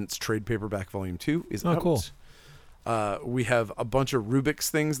Vengeance trade paperback volume 2 is out. Cool. We have a bunch of Rubik's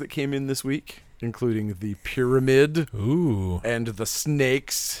things that came in this week, including the pyramid Ooh. and the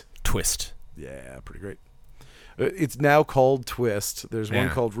snakes. Twist. Yeah, pretty great. It's now called Twist. There's one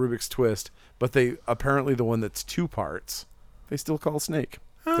Yeah. called Rubik's Twist, but they apparently the one that's 2 parts, they still call Snake.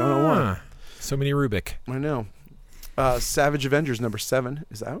 Don't know why. So many Rubik. I know. Savage Avengers #7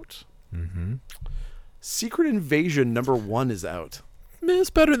 is out. Mm-hmm. Secret Invasion #1 is out. It's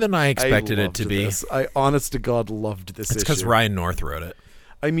better than I expected I it to loved be. this. I honest to God loved this It's because issue. Ryan North wrote it.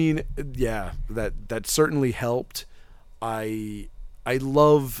 I mean, yeah, that certainly helped. I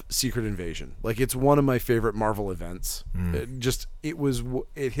love Secret Invasion. Like, it's one of my favorite Marvel events. It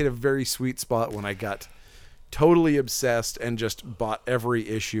hit a very sweet spot when I got totally obsessed and just bought every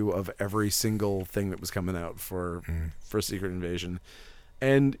issue of every single thing that was coming out for Secret Invasion.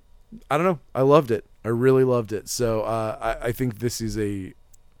 And I don't know, I loved it. I really loved it. So I think this is a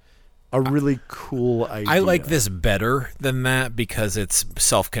really cool idea. I like this better than that because it's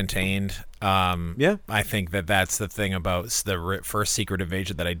self-contained. Yeah. I think that's the thing about the first Secret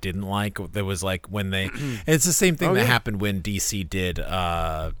Invasion that I didn't like. There was like when they... it's the same thing that happened when DC did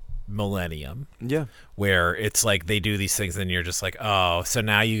millennium. Yeah. Where it's like they do these things and you're just like, oh, so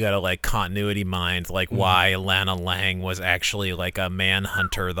now you gotta like continuity mind like why Lana Lang was actually like a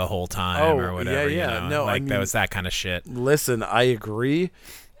manhunter the whole time or whatever. Yeah. You know? No, like I mean, that was that kind of shit. Listen, I agree.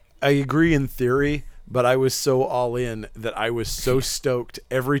 I agree in theory, but I was so all in that I was so stoked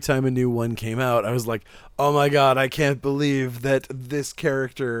every time a new one came out. I was like, oh my God, I can't believe that this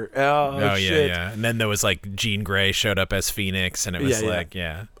character. Oh shit. Yeah. And then there was like Jean Grey showed up as Phoenix, and it was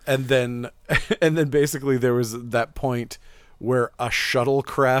And then basically there was that point where a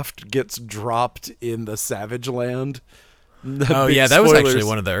shuttlecraft gets dropped in the Savage Land. Oh yeah, that was actually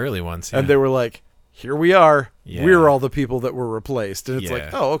one of the early ones. Yeah. And they were like, here we are. Yeah. We're all the people that were replaced. And it's Yeah.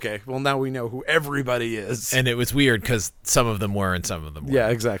 like, oh, okay. Well, now we know who everybody is. And it was weird because some of them were and some of them weren't. Yeah,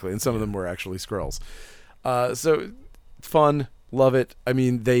 exactly. And some of them were actually Skrulls. So fun. Love it. I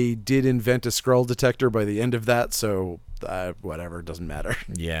mean, they did invent a Skrull detector by the end of that. So whatever. Doesn't matter.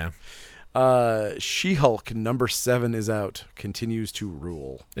 Yeah. She-Hulk number 7 is out. Continues to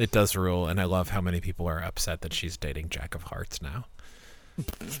rule. It does rule. And I love how many people are upset that she's dating Jack of Hearts now.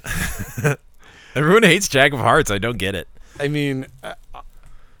 Everyone hates Jack of Hearts. I don't get it. I mean,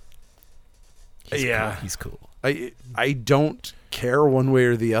 Cool. He's cool. I don't care one way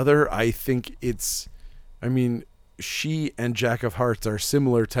or the other. I think she and Jack of Hearts are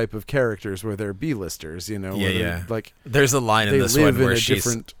similar type of characters where they're B-listers, you know. Yeah. Like, there's a line in they this live one in where a she's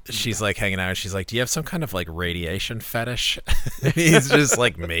different- like hanging out and she's like, do you have some kind of like radiation fetish? He's just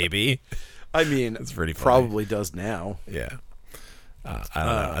like, maybe. I mean, It's pretty funny. probably does now. Yeah. I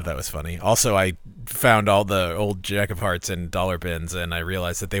don't know. That was funny. Also, I found all the old Jack of Hearts in dollar bins, and I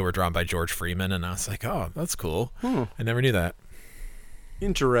realized that they were drawn by George Freeman, and I was like, oh, that's cool. I never knew that.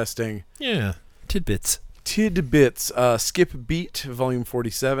 Interesting. Yeah. Tidbits. Skip Beat, Volume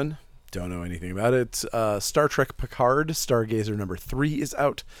 47. Don't know anything about it. Star Trek Picard, Stargazer number 3 is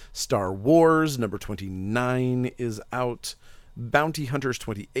out. Star Wars number 29 is out. Bounty Hunters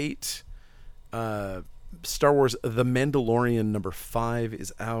 28. Star Wars The Mandalorian number 5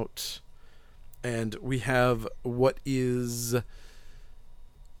 is out. And we have what is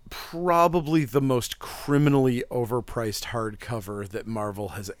probably the most criminally overpriced hardcover that Marvel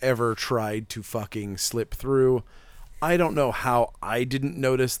has ever tried to fucking slip through. I don't know how I didn't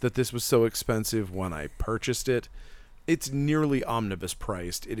notice that this was so expensive when I purchased it. It's nearly omnibus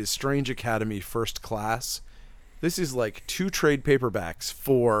priced. It is Strange Academy First Class. This is like 2 trade paperbacks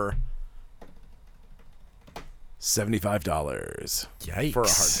for $75 Yikes. for a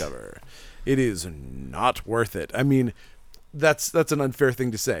hardcover. It is not worth it. I mean, that's an unfair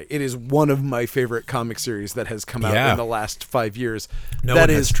thing to say. It is one of my favorite comic series that has come out in the last 5 years. No That one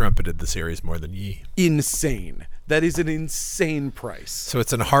is has trumpeted the series more than ye. insane. That is an insane price. So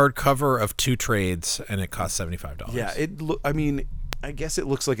it's a hardcover of 2 trades, and it costs $75. Yeah, I mean, I guess it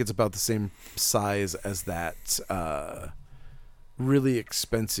looks like it's about the same size as that really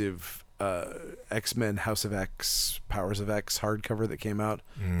expensive X-Men House of X, Powers of X hardcover that came out.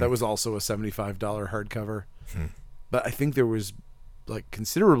 That was also a $75 hardcover. But I think there was like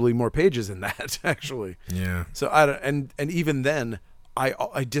considerably more pages in that actually. Yeah. So and even then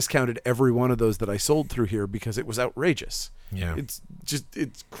I discounted every one of those that I sold through here because it was outrageous. Yeah. It's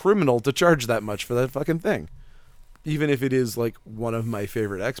criminal to charge that much for that fucking thing. Even if it is like one of my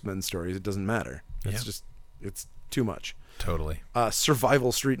favorite X-Men stories, it doesn't matter. It's too much. Totally.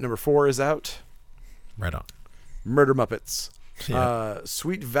 Survival Street number 4 is out. Right on. Murder Muppets. Yeah.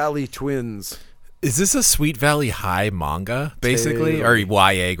 Sweet Valley Twins. Is this a Sweet Valley High manga, basically? Or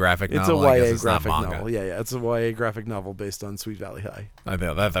YA graphic It's novel? a I guess YA it's not graphic manga. novel. Yeah. It's a YA graphic novel based on Sweet Valley High. I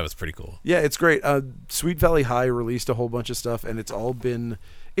thought that was pretty cool. Yeah, it's great. Sweet Valley High released a whole bunch of stuff, and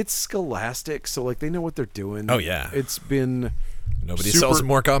it's Scholastic, so like they know what they're doing. Oh, yeah. It's been Nobody super- sells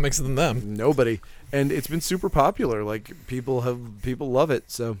more comics than them. nobody, and it's been super popular. Like people love it.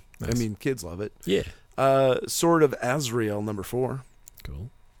 So Nice. I mean, kids love it. Yeah. Sword of Azrael number 4.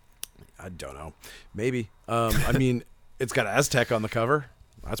 Cool. I don't know, maybe. I mean, it's got Aztec on the cover.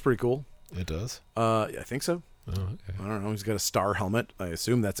 That's pretty cool. It does? I think so. Oh, okay. I don't know. He's got a star helmet. I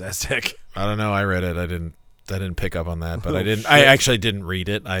assume that's Aztec. I don't know. I read it. I didn't pick up on that, but Oh, I didn't. shit. I actually didn't read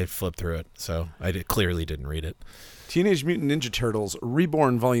it. I flipped through it, so clearly didn't read it. Teenage Mutant Ninja Turtles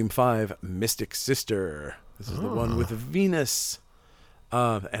Reborn Volume 5 Mystic Sister. This is the one with Venus.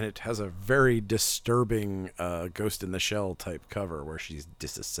 And it has a very disturbing Ghost in the Shell type cover where she's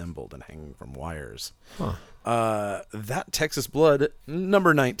disassembled and hanging from wires. That Texas Blood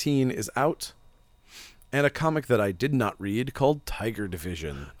number 19 is out. And a comic that I did not read called Tiger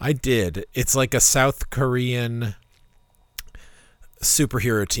Division. I did. It's like a South Korean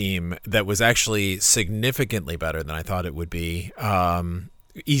superhero team that was actually significantly better than I thought it would be.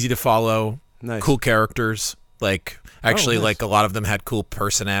 easy to follow, Nice. cool characters. Like actually, nice. like a lot of them had cool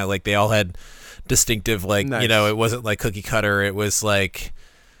personality. Like they all had distinctive, like Nice. you know, it wasn't like cookie cutter. It was like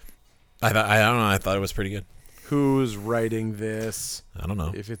I don't know. I thought it was pretty good. Who's writing this? I don't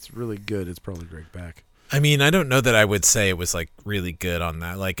know. If it's really good, it's probably Greg Pak. I mean, I don't know that I would say it was like really good on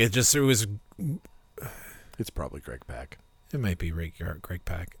that. Like it was. It's probably Greg Pak. It might be Greg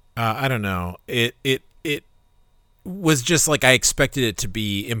Pak. I don't know. It was just like I expected it to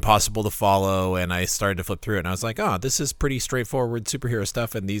be impossible to follow, and I started to flip through it, and I was like, oh, this is pretty straightforward superhero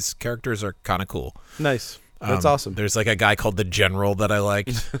stuff, and these characters are kind of cool. Nice. That's awesome. There's like a guy called the General that I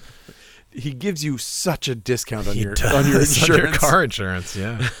liked. He gives you such a discount on your does, on your insurance. on your car insurance,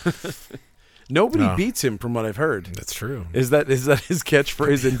 yeah. Nobody No. beats him, from what I've heard. That's true. Is that his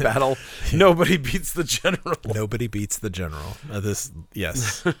catchphrase in battle? Nobody beats the general. Nobody beats the General.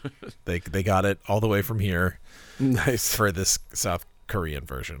 Yes. They got it all the way from here Nice. for this South Korean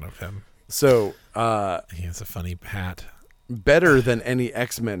version of him. So, He has a funny hat. better than any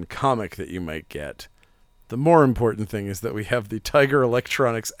X-Men comic that you might get, the more important thing is that we have the Tiger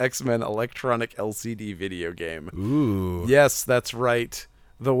Electronics X-Men electronic LCD video game. Ooh. Yes, that's right.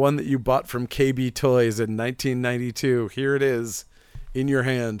 The one that you bought from KB Toys in 1992. Here it is in your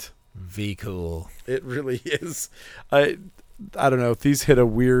hand. V cool. It really is. I don't know. These hit a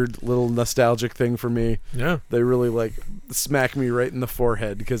weird little nostalgic thing for me. Yeah. They really like smack me right in the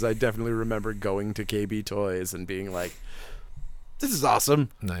forehead because I definitely remember going to KB Toys and being like, this is awesome.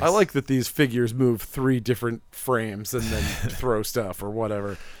 Nice. I like that these figures move 3 different frames and then throw stuff or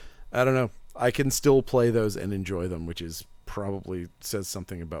whatever. I don't know. I can still play those and enjoy them, which is probably says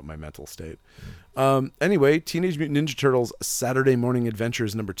something about my mental state. Anyway, Teenage Mutant Ninja Turtles Saturday Morning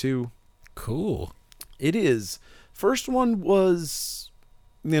Adventures #2. Cool. It is. First one was,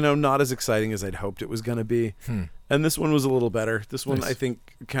 not as exciting as I'd hoped it was going to be. And this one was a little better. This one, Nice. I think,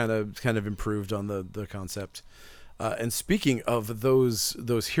 kind of improved on the concept. And speaking of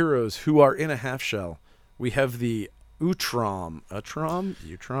those heroes who are in a half shell, we have the Utrom,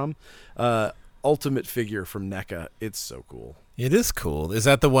 ultimate figure from NECA. It's so cool. It is cool. Is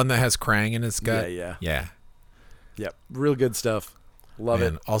that the one that has Krang in his gut? Yeah. Yeah. Yep. Real good stuff. Love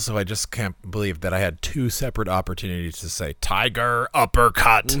And it. also, I just can't believe that I had 2 separate opportunities to say Tiger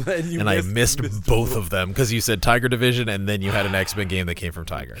Uppercut, And I you missed both of them because you said Tiger Division, and then you had an X-Men game that came from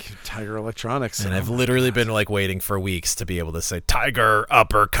Tiger. Tiger Electronics. And I've literally been like waiting for weeks to be able to say Tiger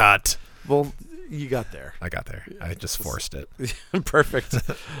Uppercut. Well, you got there. I got there. I just forced it. Perfect.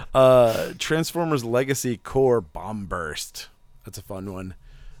 Transformers Legacy Core Bomb Burst. That's a fun one.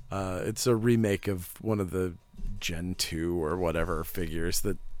 It's a remake of one of the Gen 2 or whatever figures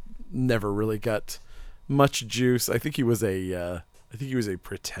that never really got much juice. I think he was a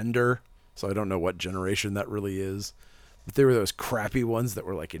pretender, so I don't know what generation that really is. But they were those crappy ones that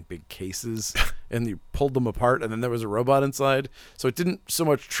were like in big cases, and you pulled them apart, and then there was a robot inside. So it didn't so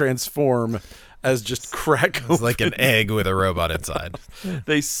much transform as just crack. It's like an egg with a robot inside.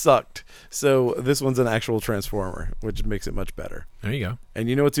 They sucked. So this one's an actual transformer, which makes it much better. There you go. And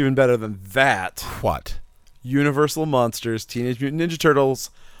you know what's even better than that? What? Universal Monsters Teenage Mutant Ninja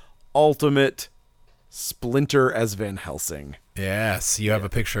Turtles Ultimate Splinter as Van Helsing. Yes, you have a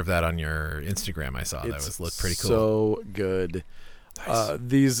picture of that on your Instagram. I saw that looked pretty cool. So good.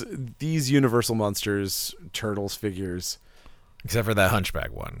 Nice. These Universal Monsters Turtles figures, Except for that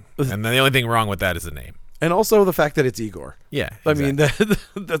Hunchback one. And then the only thing wrong with that is the name. and also the fact that it's Igor. Yeah. I mean,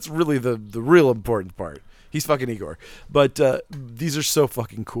 that's really the real important part. He's fucking Igor. But these are so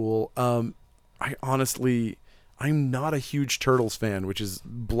fucking cool. I'm not a huge Turtles fan, which is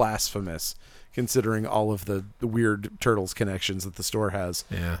blasphemous considering all of the weird Turtles connections that the store has.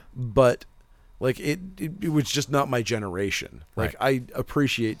 Yeah. But like it was just not my generation. Like Right. I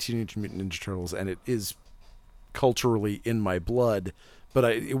appreciate Teenage Mutant Ninja Turtles, and it is culturally in my blood, but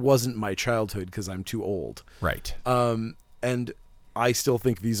it wasn't my childhood because I'm too old. Right. And I still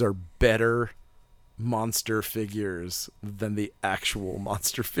think these are better monster figures than the actual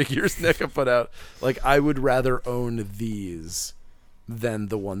monster figures NECA put out. Like, I would rather own these than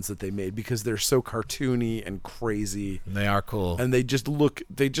the ones that they made because they're so cartoony and crazy, They are cool. and they just look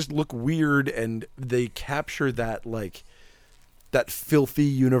weird, and they capture that that filthy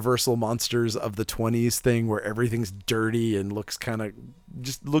Universal Monsters of the 20s thing where everything's dirty and looks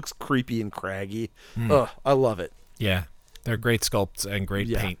looks creepy and craggy. Ugh, I love it. Yeah. They're great sculpts and great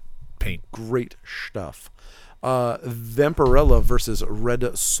Yeah. paint. Great stuff. Vampirella versus Red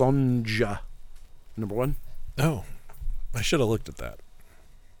Sonja. #1. Oh. I should have looked at that.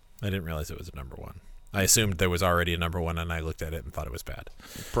 I didn't realize it was a #1. I assumed there was already a #1 and I looked at it and thought it was bad.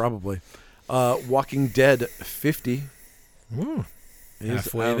 Probably. Walking Dead 50. Ooh. is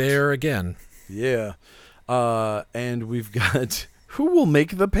Halfway out. there again. Yeah. And we've got Who Will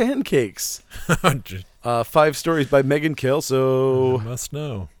Make the Pancakes? 5 stories by Megan Kelso. Must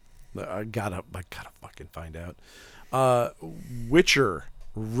know. I gotta fucking find out. Witcher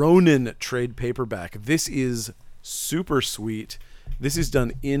Ronin trade paperback. This is super sweet. This is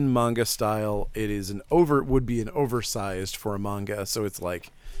done in manga style. It is would be an oversized for a manga, so it's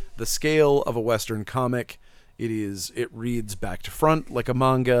like the scale of a Western comic. It reads back to front like a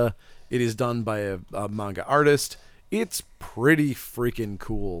manga. It is done by a manga artist. It's pretty freaking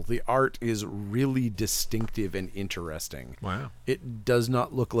cool. The art is really distinctive and interesting. Wow. It does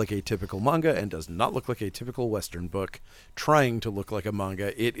not look like a typical manga and does not look like a typical Western book trying to look like a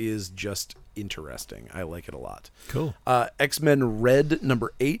manga. It is just interesting. I like it a lot. Cool. X-Men Red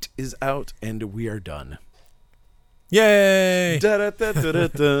number 8 is out, and we are done. Yay!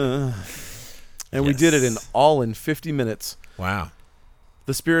 Da-da-da-da-da-da. And we did it in 50 minutes. Wow.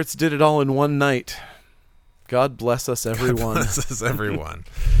 The spirits did it all in one night. God bless us, everyone. God bless us, everyone.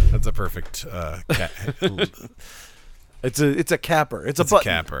 That's a perfect It's a capper. It's a a button.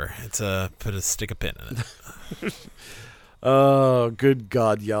 capper. Stick a pin in it. Oh, good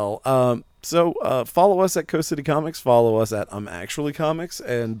God, y'all. So follow us at Coast City Comics. Follow us at Actually Comics,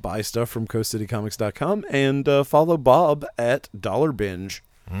 and buy stuff from coastcitycomics.com. And follow Bob at Dollar Binge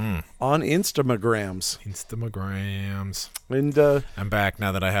on Instagrams. And I'm back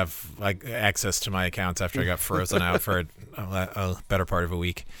now that I have access to my accounts after I got frozen out for a better part of a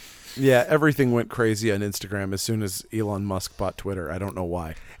week. yeah, everything went crazy on Instagram as soon as Elon Musk bought Twitter. I don't know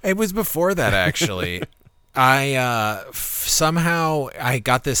why. It was before that, actually. I somehow I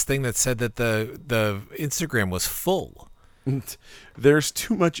got this thing that said that the Instagram was full. There's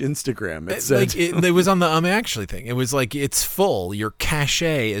too much Instagram. It said. It was on the Actually thing. It was like, it's full. Your cache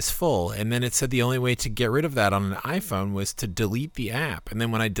is full. And then it said the only way to get rid of that on an iPhone was to delete the app. And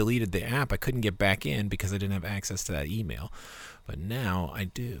then when I deleted the app, I couldn't get back in because I didn't have access to that email. But now I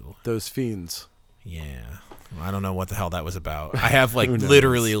do. Those fiends. Yeah. I don't know what the hell that was about. I have Who knows?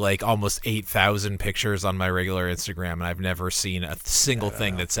 literally almost 8,000 pictures on my regular Instagram, and I've never seen a single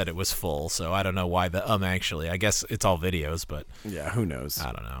thing that said it was full. So I don't know why Actually. I guess it's all videos, but Yeah, who knows?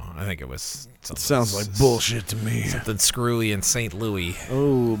 I don't know. I think it was something. It sounds like bullshit to me. Something screwy in St. Louis.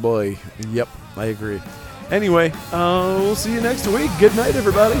 Oh boy. Yep, I agree. Anyway, we'll see you next week. Good night,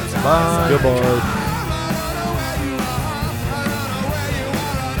 everybody. Bye. Goodbye.